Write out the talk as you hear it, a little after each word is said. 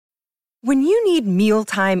When you need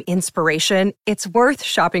mealtime inspiration, it's worth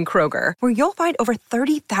shopping Kroger, where you'll find over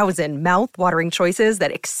 30,000 mouth-watering choices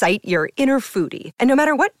that excite your inner foodie. And no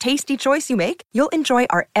matter what tasty choice you make, you'll enjoy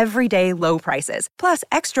our everyday low prices, plus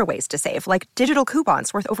extra ways to save, like digital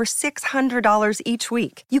coupons worth over $600 each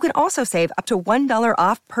week. You can also save up to $1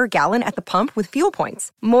 off per gallon at the pump with fuel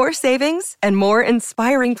points. More savings and more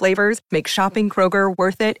inspiring flavors make shopping Kroger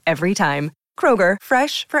worth it every time. Kroger,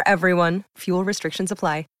 fresh for everyone. Fuel restrictions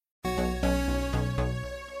apply.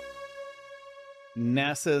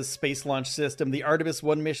 NASA's space launch system, the Artemis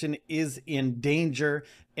 1 mission, is in danger.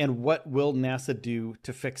 And what will NASA do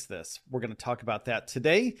to fix this? We're going to talk about that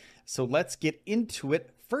today. So let's get into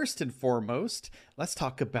it. First and foremost, let's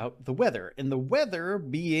talk about the weather. And the weather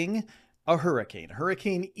being a hurricane.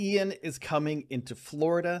 Hurricane Ian is coming into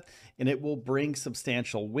Florida, and it will bring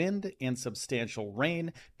substantial wind and substantial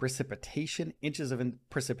rain, precipitation, inches of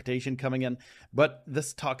precipitation coming in. But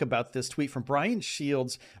let's talk about this tweet from Brian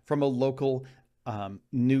Shields from a local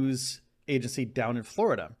news agency down in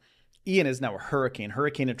Florida. Ian is now a hurricane.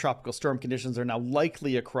 Hurricane and tropical storm conditions are now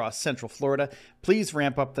likely across central Florida. Please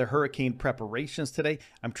ramp up the hurricane preparations today.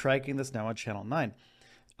 I'm tracking this now on Channel 9.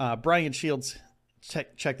 Brian Shields,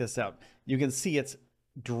 check this out. You can see it's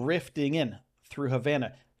drifting in through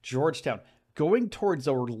Havana, Georgetown, going towards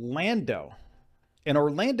Orlando. And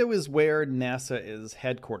Orlando is where NASA is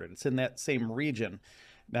headquartered. It's in that same region.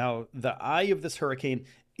 Now, the eye of this hurricane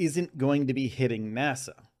isn't going to be hitting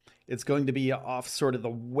NASA. It's going to be off sort of the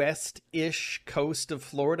west-ish coast of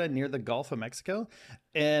Florida near the Gulf of Mexico.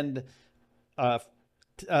 And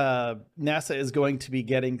NASA is going to be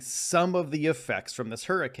getting some of the effects from this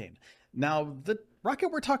hurricane. Now, the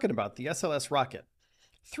rocket we're talking about, the SLS rocket,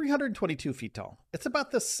 322 feet tall. It's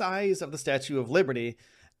about the size of the Statue of Liberty,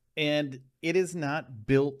 and it is not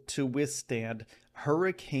built to withstand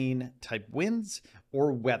hurricane-type winds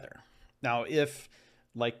or weather. Now, if,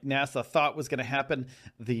 like NASA thought was going to happen,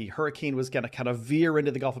 the hurricane was going to kind of veer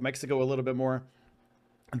into the Gulf of Mexico a little bit more,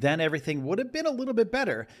 then everything would have been a little bit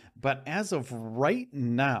better. But as of right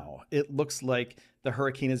now, it looks like the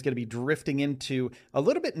hurricane is going to be drifting into a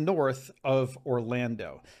little bit north of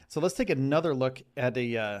Orlando. So let's take another look at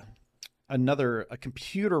a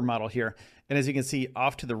computer model here. And as you can see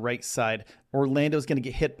off to the right side, Orlando is going to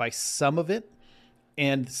get hit by some of it.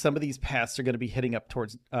 And some of these paths are going to be heading up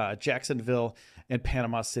towards Jacksonville and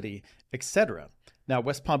Panama City, etc. Now,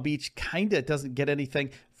 West Palm Beach kind of doesn't get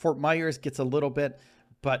anything. Fort Myers gets a little bit,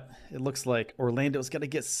 but it looks like Orlando's going to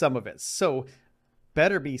get some of it. So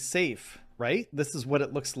better be safe, right? This is what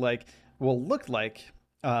it will look like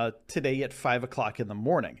today at 5 o'clock in the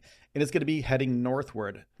morning. And it's going to be heading north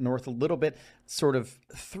a little bit, sort of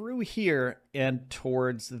through here and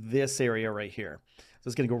towards this area right here. So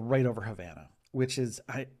it's going to go right over Havana, which is,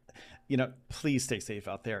 please stay safe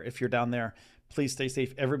out there. If you're down there, please stay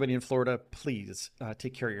safe. Everybody in Florida, please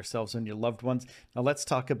take care of yourselves and your loved ones. Now let's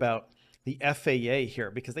talk about the FAA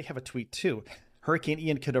here, because they have a tweet too. Hurricane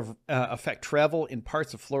Ian could affect travel in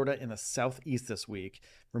parts of Florida in the southeast this week.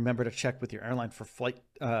 Remember to check with your airline for flight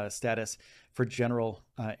status for general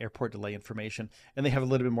airport delay information. And they have a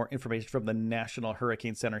little bit more information from the National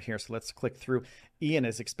Hurricane Center here. So let's click through. Ian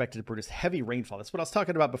is expected to produce heavy rainfall. That's what I was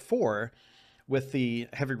talking about before with the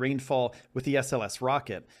heavy rainfall with the SLS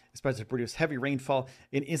rocket. It's supposed to produce heavy rainfall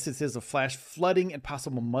in instances of flash flooding and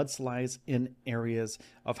possible mudslides in areas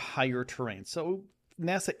of higher terrain. So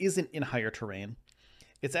NASA isn't in higher terrain.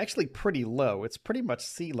 It's actually pretty low. It's pretty much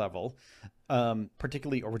sea level,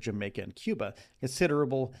 particularly over Jamaica and Cuba.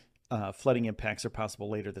 Considerable flooding impacts are possible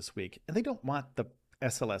later this week. And they don't want the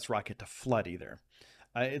SLS rocket to flood either.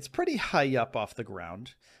 It's pretty high up off the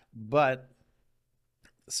ground, but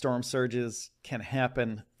storm surges can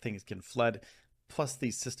happen. Things can flood. Plus,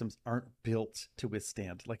 these systems aren't built to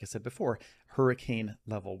withstand, like I said before,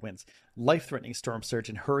 hurricane-level winds. Life-threatening storm surge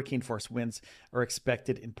and hurricane-force winds are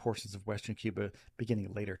expected in portions of western Cuba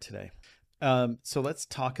beginning later today. So let's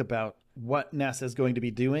talk about what NASA is going to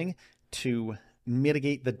be doing to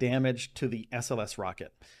mitigate the damage to the SLS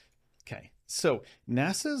rocket. Okay, so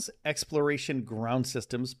NASA's Exploration Ground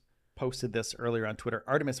Systems posted this earlier on Twitter.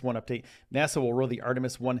 Artemis 1 update. NASA will roll the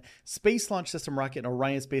Artemis 1 Space Launch System rocket and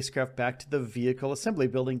Orion spacecraft back to the Vehicle Assembly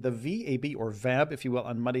Building, the VAB, or VAB, if you will,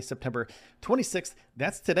 on Monday, September 26th.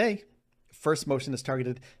 That's today. First motion is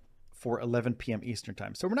targeted for 11 p.m. Eastern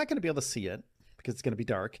time. So we're not going to be able to see it because it's going to be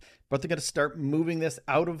dark, but they're going to start moving this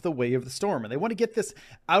out of the way of the storm. And they want to get this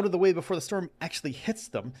out of the way before the storm actually hits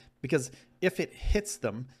them, because if it hits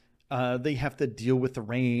them, they have to deal with the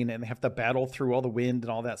rain and they have to battle through all the wind and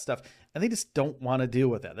all that stuff. And they just don't want to deal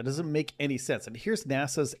with that. That doesn't make any sense. And here's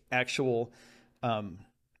NASA's actual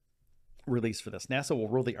release for this. NASA will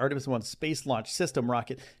roll the Artemis 1 Space Launch System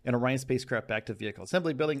rocket and Orion spacecraft back to the vehicle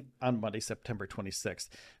assembly building on Monday, September 26th.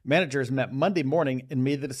 Managers met Monday morning and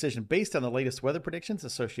made the decision based on the latest weather predictions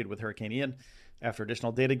associated with Hurricane Ian. After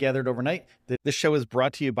additional data gathered overnight, this show is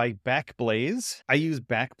brought to you by Backblaze. I use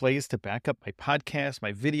Backblaze to back up my podcast,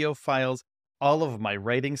 my video files, all of my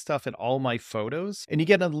writing stuff, and all my photos. And you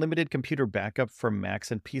get unlimited computer backup for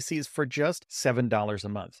Macs and PCs for just $7 a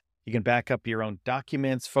month. You can back up your own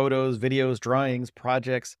documents, photos, videos, drawings,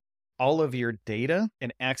 projects, all of your data,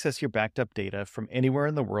 and access your backed up data from anywhere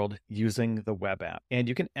in the world using the web app. And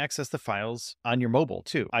you can access the files on your mobile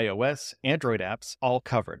too. iOS, Android apps, all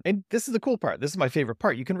covered. And this is the cool part. This is my favorite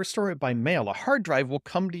part. You can restore it by mail. A hard drive will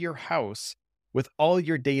come to your house with all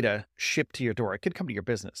your data shipped to your door. It could come to your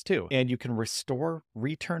business too. And you can restore,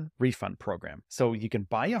 return, refund program. So you can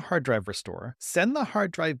buy a hard drive restore, send the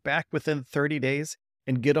hard drive back within 30 days,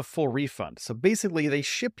 and get a full refund. So basically they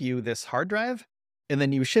ship you this hard drive and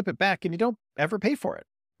then you ship it back and you don't ever pay for it,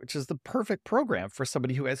 which is the perfect program for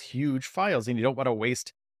somebody who has huge files and you don't want to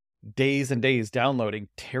waste days and days downloading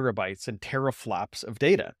terabytes and teraflops of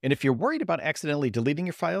data. And if you're worried about accidentally deleting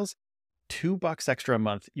your files, $2 extra a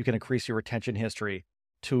month, you can increase your retention history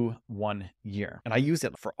to 1 year. And I use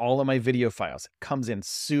it for all of my video files. It comes in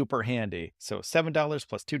super handy. So $7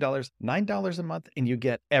 plus $2, $9 a month, and you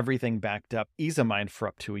get everything backed up, ease of mind for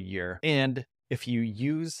up to a year. And if you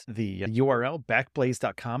use the URL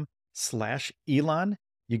backblaze.com/Elon,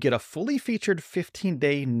 you get a fully featured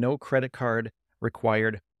 15-day no credit card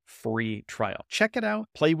required free trial. Check it out,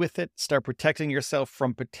 play with it, start protecting yourself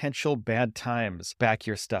from potential bad times. Back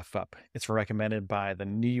your stuff up. It's recommended by the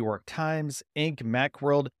New York Times, Inc.,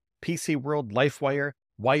 Macworld, PC World, LifeWire,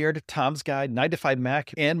 Wired, Tom's Guide, 9 to 5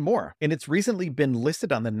 Mac, and more. And it's recently been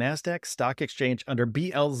listed on the NASDAQ Stock Exchange under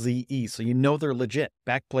BLZE, so you know they're legit.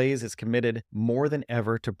 Backblaze is committed more than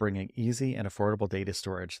ever to bringing easy and affordable data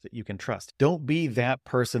storage that you can trust. Don't be that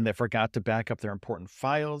person that forgot to back up their important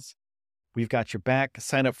files. We've got your back.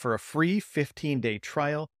 Sign up for a free 15-day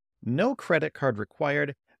trial. No credit card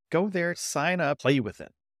required. Go there, sign up, play with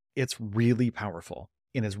it. It's really powerful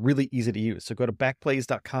and it's really easy to use. So go to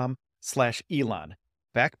backblaze.com/Elon.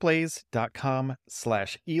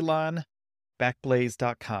 Backblaze.com/Elon.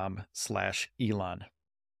 Backblaze.com/Elon.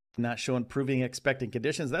 Not showing proving expecting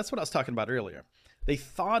conditions. That's what I was talking about earlier. They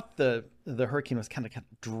thought the hurricane was kind of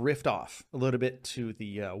drift off a little bit to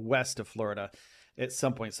the west of Florida at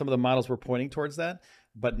some point. Some of the models were pointing towards that,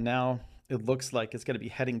 but now it looks like it's going to be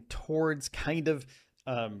heading towards kind of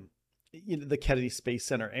the Kennedy Space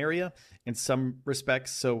Center area in some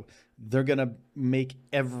respects. So they're going to make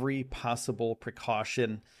every possible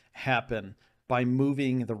precaution happen by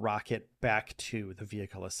moving the rocket back to the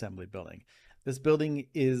vehicle assembly building. This building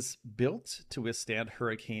is built to withstand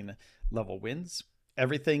hurricane level winds.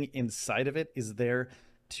 Everything inside of it is there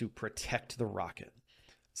to protect the rocket.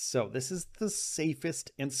 So this is the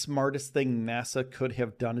safest and smartest thing NASA could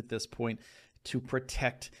have done at this point to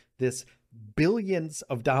protect this billions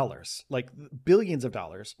of dollars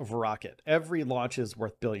of rocket. Every launch is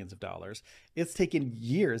worth billions of dollars. It's taken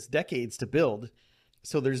years, decades to build.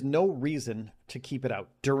 So there's no reason to keep it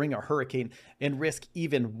out during a hurricane and risk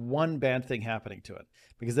even one bad thing happening to it,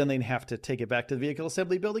 because then they'd have to take it back to the vehicle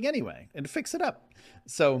assembly building anyway and fix it up.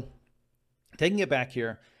 So taking it back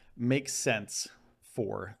here makes sense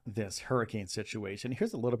for this hurricane situation.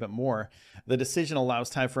 Here's a little bit more. The decision allows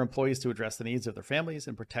time for employees to address the needs of their families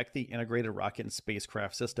and protect the integrated rocket and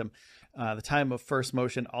spacecraft system. The time of first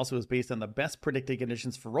motion also is based on the best predicted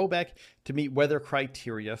conditions for rollback to meet weather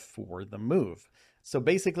criteria for the move. So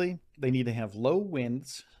basically, they need to have low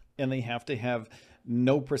winds and they have to have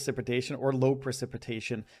no precipitation or low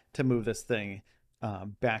precipitation to move this thing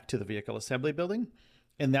back to the vehicle assembly building.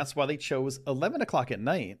 And that's why they chose 11 o'clock at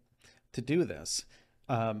night to do this.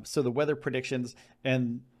 So the weather predictions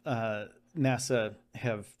and NASA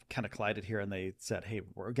have kind of collided here, and they said, hey,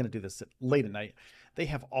 we're going to do this late at night. They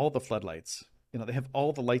have all the floodlights. They have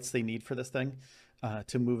all the lights they need for this thing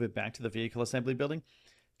to move it back to the vehicle assembly building.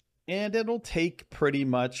 And it'll take pretty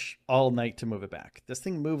much all night to move it back. This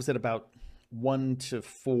thing moves at about 1 to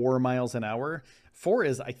 4 miles an hour. 4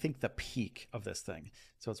 is, I think, the peak of this thing.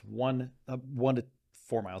 So it's 1 to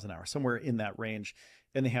 4 miles an hour, somewhere in that range.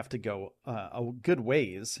 And they have to go a good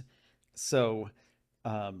ways. So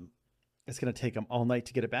it's going to take them all night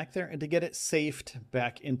to get it back there and to get it safed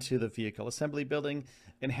back into the vehicle assembly building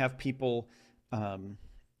and have people,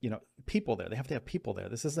 people there. They have to have people there.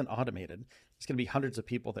 This isn't automated. There's going to be hundreds of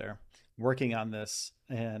people there working on this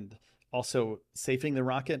and also safing the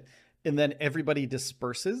rocket. And then everybody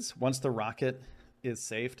disperses once the rocket is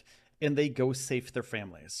safed and they go safe their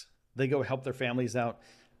families. They go help their families out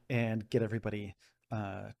and get everybody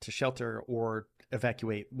to shelter or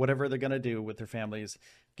evacuate, whatever they're going to do with their families,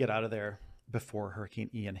 get out of there before Hurricane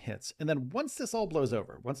Ian hits. And then once this all blows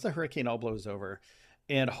over, once the hurricane all blows over,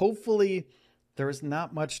 and hopefully there is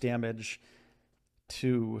not much damage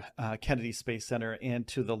to Kennedy Space Center and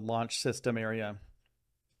to the launch system area,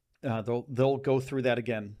 they'll go through that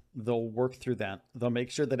again. They'll work through that. They'll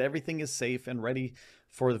make sure that everything is safe and ready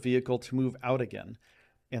for the vehicle to move out again.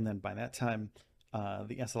 And then by that time,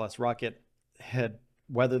 the SLS rocket had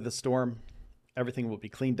weathered the storm. Everything will be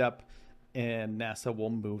cleaned up, and NASA will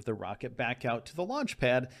move the rocket back out to the launch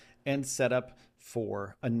pad and set up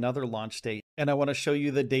for another launch date. And I want to show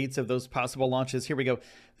you the dates of those possible launches. Here we go.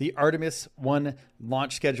 The Artemis 1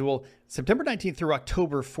 launch schedule, September 19th through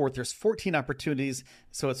October 4th. There's 14 opportunities.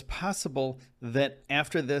 So it's possible that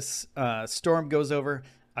after this storm goes over,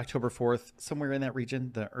 October 4th, somewhere in that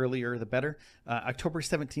region, the earlier, the better. October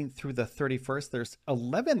 17th through the 31st, there's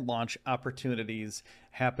 11 launch opportunities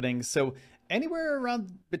happening. So anywhere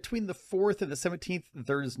around between the 4th and the 17th,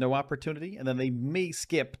 there's no opportunity. And then they may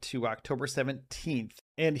skip to October 17th.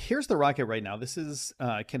 And here's the rocket right now. This is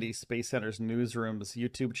Kennedy Space Center's Newsroom's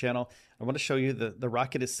YouTube channel. I want to show you the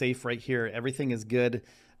rocket is safe right here. Everything is good.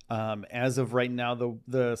 As of right now,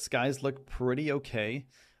 the skies look pretty okay.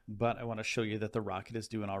 But I want to show you that the rocket is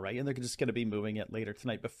doing all right, and they're just going to be moving it later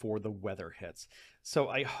tonight before the weather hits. So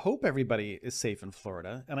I hope everybody is safe in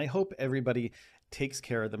Florida, and I hope everybody takes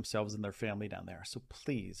care of themselves and their family down there. So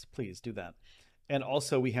please, please do that. And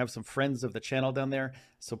also, we have some friends of the channel down there,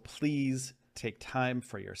 so please take time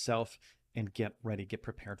for yourself and get ready, get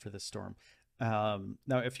prepared for this storm. Now,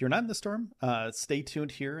 if you're not in the storm, stay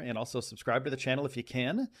tuned here and also subscribe to the channel if you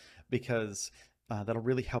can, because that'll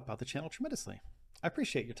really help out the channel tremendously. I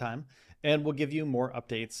appreciate your time, and we'll give you more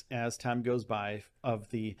updates as time goes by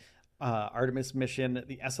of the Artemis mission,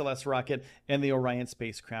 the SLS rocket, and the Orion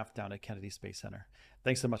spacecraft down at Kennedy Space Center.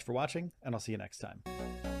 Thanks so much for watching, and I'll see you next time.